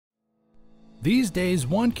These days,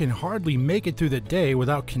 one can hardly make it through the day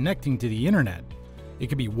without connecting to the internet. It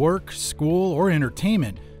could be work, school, or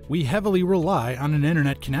entertainment. We heavily rely on an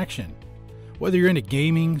internet connection. Whether you're into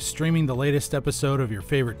gaming, streaming the latest episode of your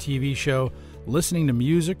favorite TV show, listening to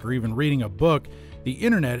music, or even reading a book, the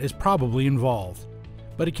internet is probably involved.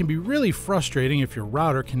 But it can be really frustrating if your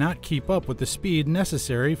router cannot keep up with the speed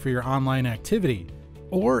necessary for your online activity,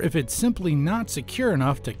 or if it's simply not secure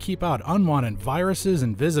enough to keep out unwanted viruses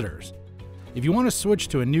and visitors. If you want to switch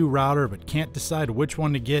to a new router but can't decide which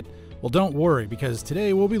one to get, well, don't worry, because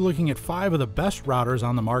today we'll be looking at 5 of the best routers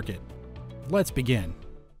on the market. Let's begin.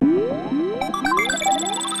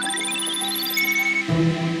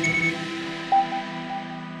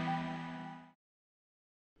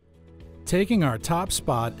 Taking our top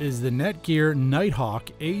spot is the Netgear Nighthawk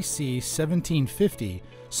AC1750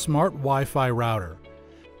 Smart Wi-Fi Router.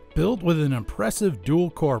 Built with an impressive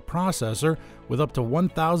dual-core processor with up to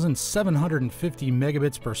 1,750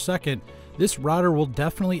 megabits per second, this router will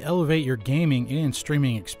definitely elevate your gaming and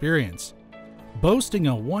streaming experience. Boasting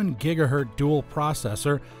a 1 GHz dual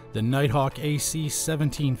processor, the Nighthawk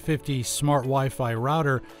AC1750 Smart Wi-Fi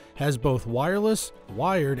Router has both wireless,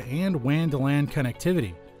 wired, and WAN to LAN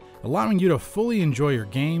connectivity, allowing you to fully enjoy your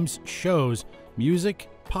games, shows, music,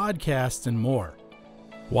 podcasts, and more.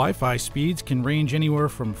 Wi-Fi speeds can range anywhere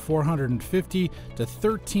from 450 to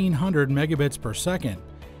 1300 megabits per second,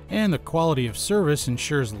 and the quality of service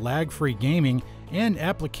ensures lag-free gaming and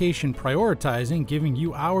application prioritizing, giving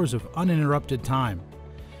you hours of uninterrupted time.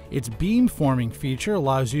 Its beamforming feature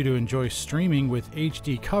allows you to enjoy streaming with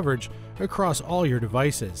HD coverage across all your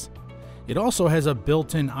devices. It also has a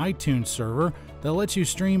built-in iTunes server that lets you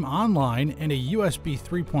stream online and a USB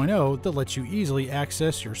 3.0 that lets you easily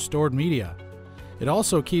access your stored media. It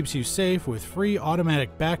also keeps you safe with free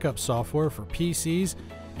automatic backup software for PCs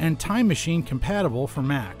and Time Machine compatible for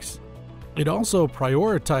Macs. It also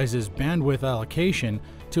prioritizes bandwidth allocation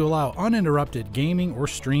to allow uninterrupted gaming or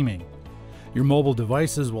streaming. Your mobile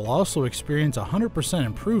devices will also experience 100%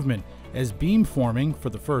 improvement as beamforming,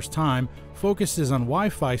 for the first time, focuses on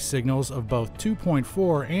Wi-Fi signals of both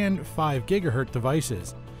 2.4 and 5 GHz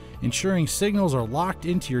devices, ensuring signals are locked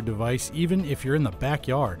into your device even if you're in the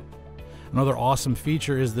backyard. Another awesome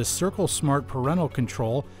feature is the Circle Smart Parental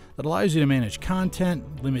Control that allows you to manage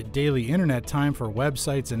content, limit daily internet time for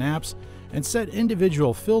websites and apps, and set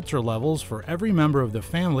individual filter levels for every member of the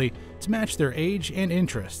family to match their age and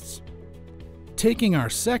interests. Taking our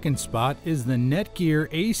second spot is the Netgear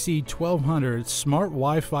AC1200 Smart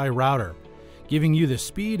Wi-Fi Router, giving you the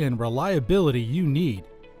speed and reliability you need.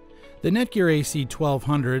 The Netgear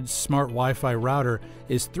AC1200 Smart Wi-Fi Router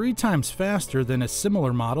is 3 times faster than a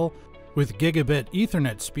similar model, with gigabit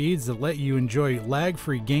Ethernet speeds that let you enjoy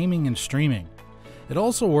lag-free gaming and streaming. It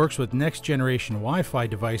also works with next-generation Wi-Fi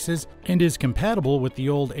devices and is compatible with the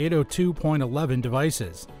old 802.11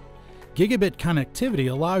 devices. Gigabit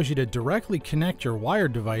connectivity allows you to directly connect your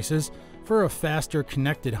wired devices for a faster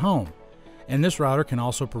connected home, and this router can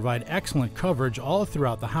also provide excellent coverage all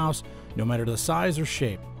throughout the house, no matter the size or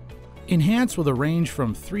shape. Enhanced with a range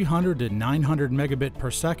from 300 to 900 megabit per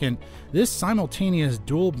second, this simultaneous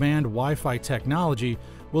dual-band Wi-Fi technology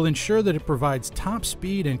will ensure that it provides top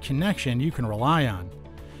speed and connection you can rely on.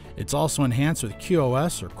 It's also enhanced with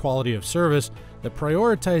QoS, or quality of service, that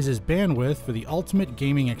prioritizes bandwidth for the ultimate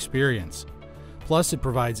gaming experience. Plus, it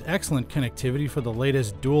provides excellent connectivity for the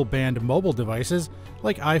latest dual-band mobile devices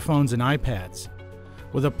like iPhones and iPads.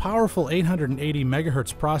 With a powerful 880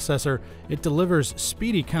 MHz processor, it delivers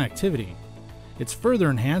speedy connectivity. It's further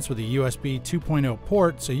enhanced with a USB 2.0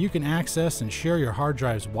 port so you can access and share your hard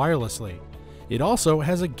drives wirelessly. It also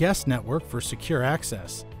has a guest network for secure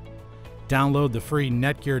access. Download the free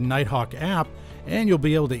Netgear Nighthawk app and you'll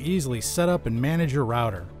be able to easily set up and manage your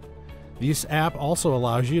router. This app also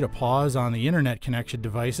allows you to pause on the internet connection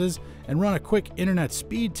devices and run a quick internet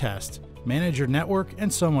speed test, manage your network,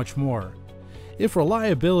 and so much more. If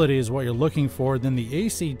reliability is what you're looking for, then the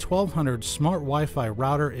AC1200 Smart Wi-Fi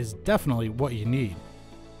Router is definitely what you need.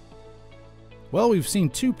 Well, we've seen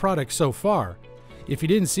 2 products so far. If you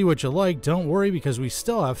didn't see what you like, don't worry, because we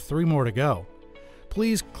still have 3 more to go.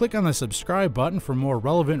 Please click on the subscribe button for more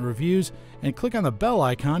relevant reviews and click on the bell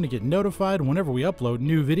icon to get notified whenever we upload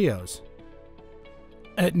new videos.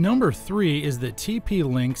 At number 3 is the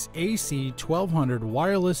TP-Link's AC1200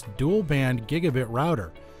 Wireless Dual Band Gigabit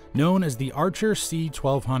Router, known as the Archer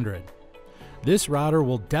C1200. This router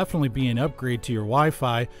will definitely be an upgrade to your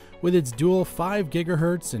Wi-Fi with its dual 5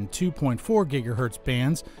 GHz and 2.4 GHz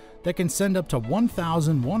bands that can send up to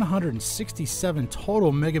 1,167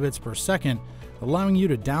 total megabits per second, allowing you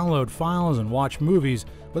to download files and watch movies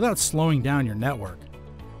without slowing down your network.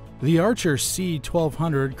 The Archer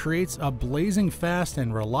C1200 creates a blazing fast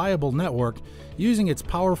and reliable network using its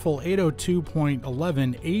powerful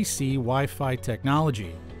 802.11 AC Wi-Fi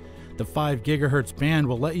technology. The 5 GHz band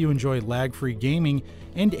will let you enjoy lag-free gaming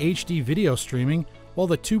and HD video streaming, while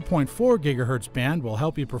the 2.4 GHz band will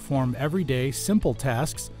help you perform everyday simple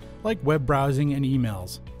tasks like web browsing and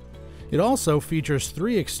emails. It also features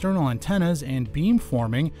 3 external antennas and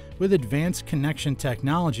beamforming with advanced connection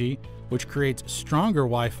technology, which creates stronger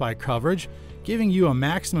Wi-Fi coverage, giving you a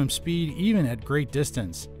maximum speed even at great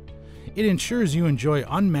distance. It ensures you enjoy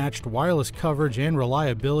unmatched wireless coverage and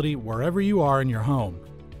reliability wherever you are in your home.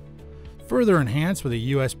 Further enhanced with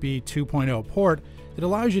a USB 2.0 port, it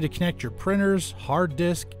allows you to connect your printers, hard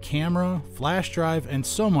disk, camera, flash drive, and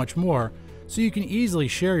so much more, so you can easily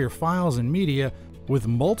share your files and media with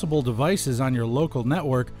multiple devices on your local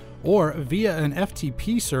network or via an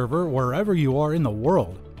FTP server wherever you are in the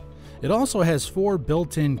world. It also has 4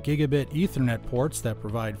 built-in gigabit Ethernet ports that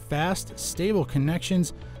provide fast, stable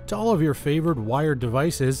connections to all of your favorite wired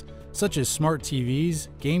devices such as smart TVs,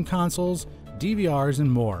 game consoles, DVRs,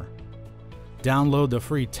 and more. Download the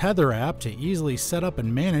free Tether app to easily set up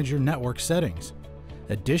and manage your network settings.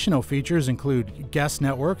 Additional features include Guest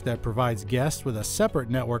Network that provides guests with a separate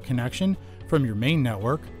network connection from your main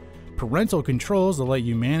network, parental controls that let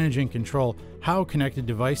you manage and control how connected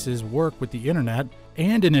devices work with the internet,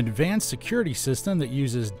 and an advanced security system that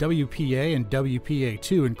uses WPA and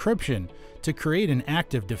WPA2 encryption to create an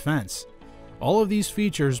active defense. All of these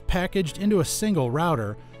features packaged into a single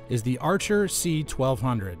router is the Archer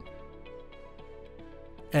C1200.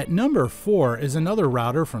 At number 4 is another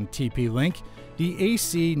router from TP-Link, the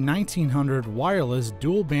AC1900 wireless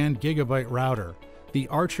dual-band gigabit router, the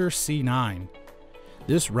Archer C9.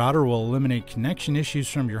 This router will eliminate connection issues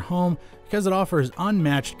from your home because it offers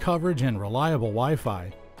unmatched coverage and reliable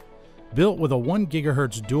Wi-Fi. Built with a 1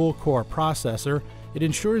 GHz dual-core processor, it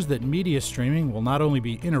ensures that media streaming will not only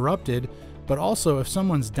be interrupted, but also if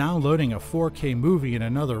someone's downloading a 4K movie in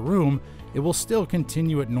another room, it will still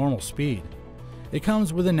continue at normal speed. It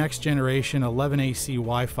comes with a next-generation 11AC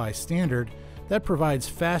Wi-Fi standard that provides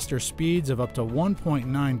faster speeds of up to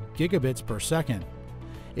 1.9 gigabits per second.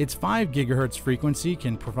 Its 5 GHz frequency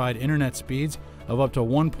can provide internet speeds of up to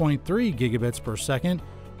 1.3 gigabits per second,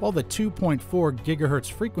 while the 2.4 GHz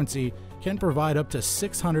frequency can provide up to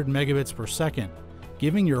 600 megabits per second,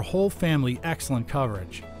 giving your whole family excellent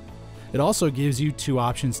coverage. It also gives you 2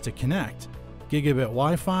 options to connect: gigabit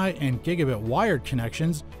Wi-Fi and gigabit wired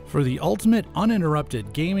connections for the ultimate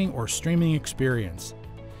uninterrupted gaming or streaming experience.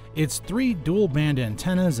 Its 3 dual-band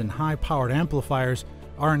antennas and high-powered amplifiers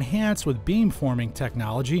are enhanced with beamforming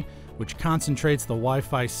technology, which concentrates the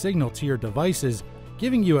Wi-Fi signal to your devices,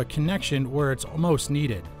 giving you a connection where it's most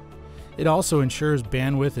needed. It also ensures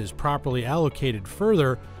bandwidth is properly allocated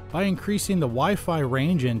further by increasing the Wi-Fi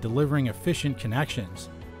range and delivering efficient connections.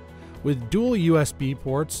 With dual USB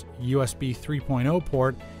ports, USB 3.0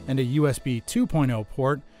 port, and a USB 2.0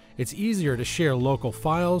 port, it's easier to share local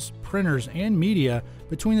files, printers, and media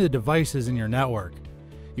between the devices in your network.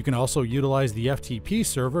 You can also utilize the FTP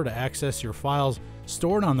server to access your files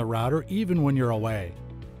stored on the router even when you're away.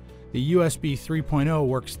 The USB 3.0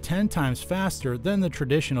 works 10 times faster than the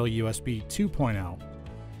traditional USB 2.0.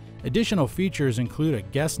 Additional features include a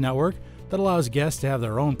guest network that allows guests to have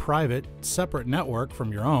their own private, separate network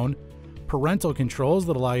from your own, parental controls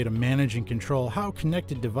that allow you to manage and control how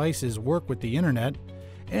connected devices work with the internet,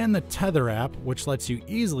 and the Tether app, which lets you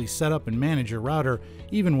easily set up and manage your router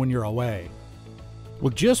even when you're away.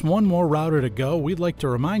 With just one more router to go, we'd like to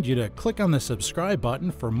remind you to click on the subscribe button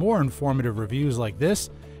for more informative reviews like this,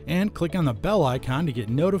 and click on the bell icon to get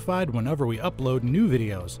notified whenever we upload new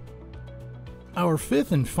videos. Our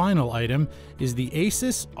 5th and final item is the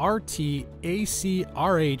Asus RT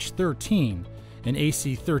AC-RH13, an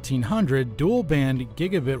AC1300 dual-band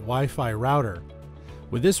gigabit Wi-Fi router.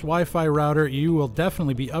 With this Wi-Fi router, you will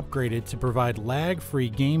definitely be upgraded to provide lag-free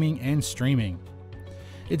gaming and streaming.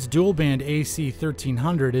 Its dual-band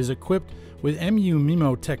AC1300 is equipped with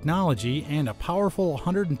MU-MIMO technology and a powerful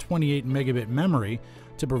 128 megabit memory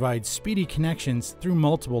to provide speedy connections through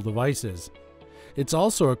multiple devices. It's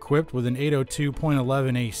also equipped with an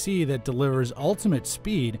 802.11 AC that delivers ultimate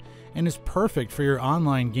speed and is perfect for your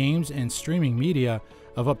online games and streaming media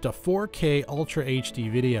of up to 4K Ultra HD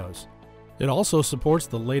videos. It also supports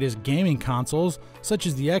the latest gaming consoles such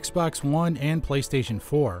as the Xbox One and PlayStation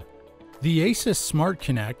 4. The Asus Smart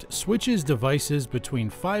Connect switches devices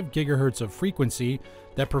between 5 GHz of frequency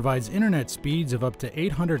that provides internet speeds of up to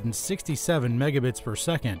 867 megabits per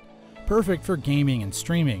second, perfect for gaming and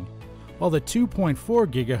streaming, while the 2.4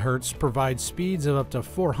 GHz provides speeds of up to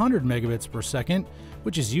 400 megabits per second,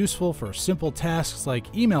 which is useful for simple tasks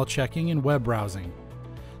like email checking and web browsing.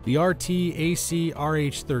 The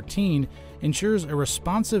RT-AC-RH13 ensures a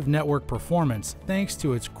responsive network performance thanks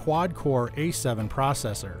to its quad-core A7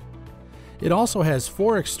 processor. It also has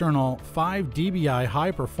 4 external 5 dBi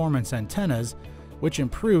high-performance antennas, which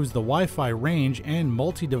improves the Wi-Fi range and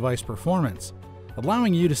multi-device performance,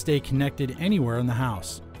 allowing you to stay connected anywhere in the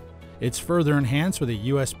house. It's further enhanced with a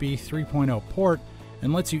USB 3.0 port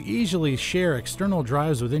and lets you easily share external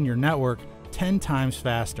drives within your network 10 times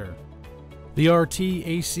faster. The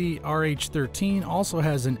RT-AC-RH13 also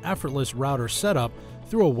has an effortless router setup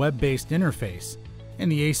through a web-based interface,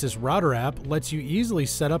 and the Asus Router app lets you easily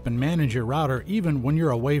set up and manage your router even when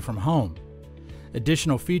you're away from home.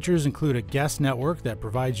 Additional features include a guest network that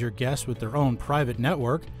provides your guests with their own private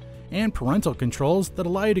network, and parental controls that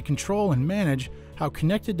allow you to control and manage how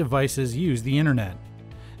connected devices use the internet.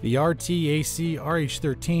 The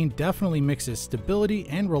RT-AC-RH13 definitely mixes stability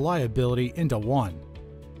and reliability into one.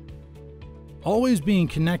 Always being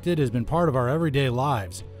connected has been part of our everyday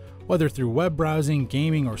lives, whether through web browsing,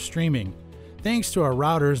 gaming, or streaming. Thanks to our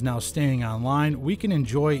routers now staying online, we can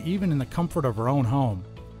enjoy even in the comfort of our own home.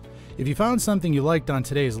 If you found something you liked on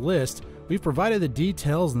today's list, we've provided the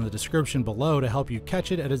details in the description below to help you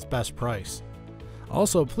catch it at its best price.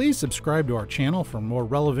 Also, please subscribe to our channel for more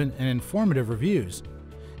relevant and informative reviews.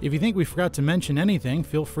 If you think we forgot to mention anything,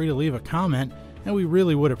 feel free to leave a comment, and we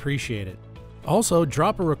really would appreciate it. Also,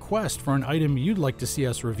 drop a request for an item you'd like to see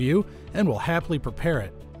us review, and we'll happily prepare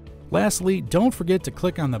it. Lastly, don't forget to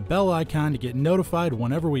click on the bell icon to get notified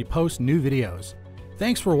whenever we post new videos.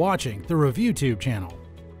 Thanks for watching the ReviewTube channel.